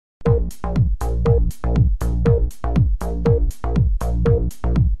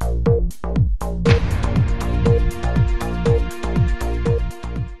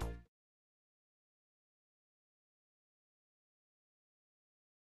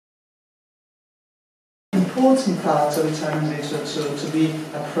Important part of the to be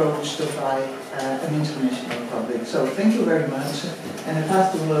approached by an international public. So thank you very much, and I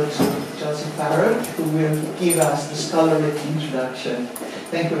pass the word to Joseph Farrow, who will give us the scholarly introduction.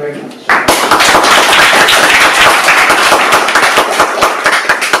 Thank you very much.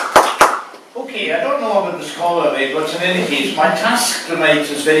 Okay, I don't know about the scholarly, but in any case, my task tonight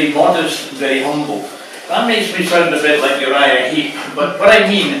is very modest and very humble. That makes me sound a bit like Uriah Heep, but what I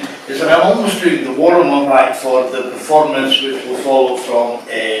mean is that I'm almost doing the warm-up act for the performance which will follow from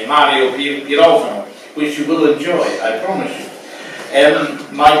Mario Pirovano, which you will enjoy, I promise you.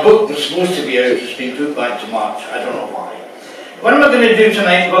 My book was supposed to be out, it's been put back to March, I don't know why. What am I going to do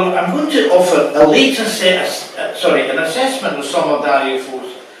tonight? Well, I'm going to offer a later an assessment of some of Dario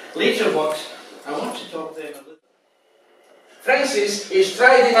Fo's later works. I want to talk then a little. Francis is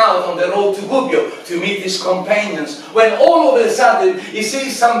striding out on the road to Gubbio to meet his companions, when all of a sudden he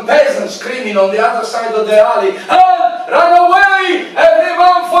sees some peasants screaming on the other side of the alley, "Help! Run away!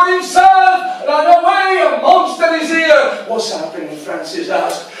 Everyone for himself! Run away! A monster is here!" "What's happening?" Francis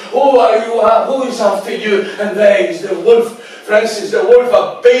asked. "Who are you? Who is after you?" "And there is the wolf." "Francis, the wolf,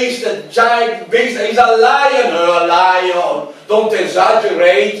 a beast, a giant beast. He's a lion." "Oh, a lion. Don't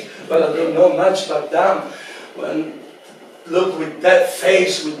exaggerate." "Well, I don't know much about them." "Well, look, with that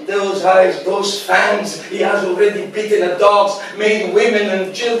face, with those eyes, those fangs, he has already beaten the dogs, made women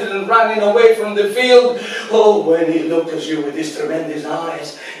and children running away from the field. Oh, when he looks at you with his tremendous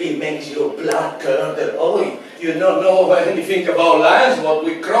eyes, he makes your blood curdle. Oh, you don't know anything about lions, what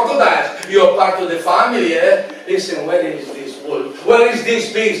with crocodiles. You're part of the family, eh? Listen, where is this wolf? Where is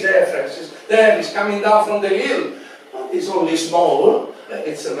this beast?" "There, Francis. There, he's coming down from the hill." "Oh, he's only small.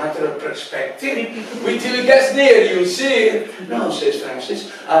 It's a matter of perspective. Wait till he gets near, you'll see." "No," says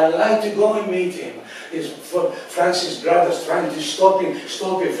Francis, "I'd like to go and meet him." Francis' brother's trying to stop him.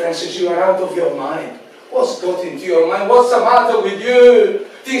 "Stop it, Francis, you are out of your mind." "What's got into your mind? What's the matter with you?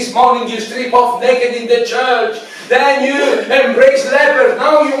 This morning you strip off naked in the church, then you embrace lepers,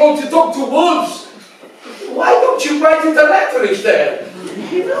 now you want to talk to wolves. Why don't you write it a letter instead?"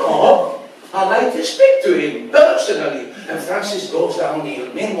 "No, I'd like to speak to him personally." And Francis goes downhill.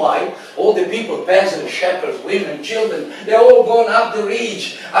 Meanwhile, all the people, peasants, shepherds, women, children, they're all going up the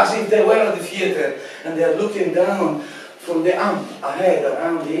ridge as if they were at the theatre. And they're looking down from the amp ahead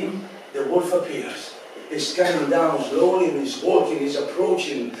around him. The wolf appears. He's coming down slowly and he's walking, he's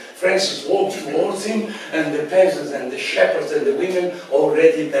approaching. Francis walks towards him, and the peasants and the shepherds and the women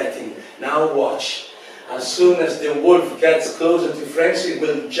already betting. Now watch. As soon as the wolf gets closer to Francis,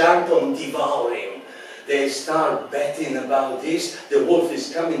 will jump and devour him. They start betting about this. The wolf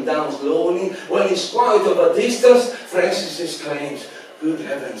is coming down slowly. When he's quite of a distance, Francis exclaims, "Good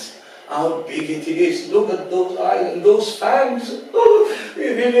heavens, how big it is. Look at those eyes and those fangs. Oh,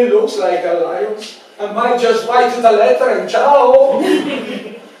 it really looks like a lion's. I might just write it a letter and ciao."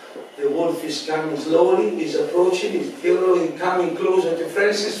 The wolf is coming slowly, he's approaching, he's coming closer to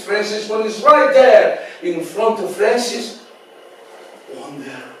Francis. Francis, when he's right there in front of Francis,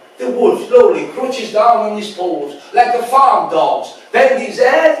 wonder. The wolf slowly crouches down on his paws, like a farm dog, bends his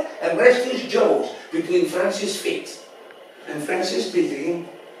head and rests his jaws between Francis' feet. And Francis begins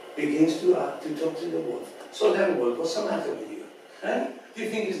to talk to the wolf. "So then, wolf, what's the matter with you? Eh? Do you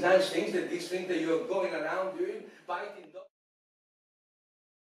think it's nice things, that these things that you're going around doing, biting dogs?"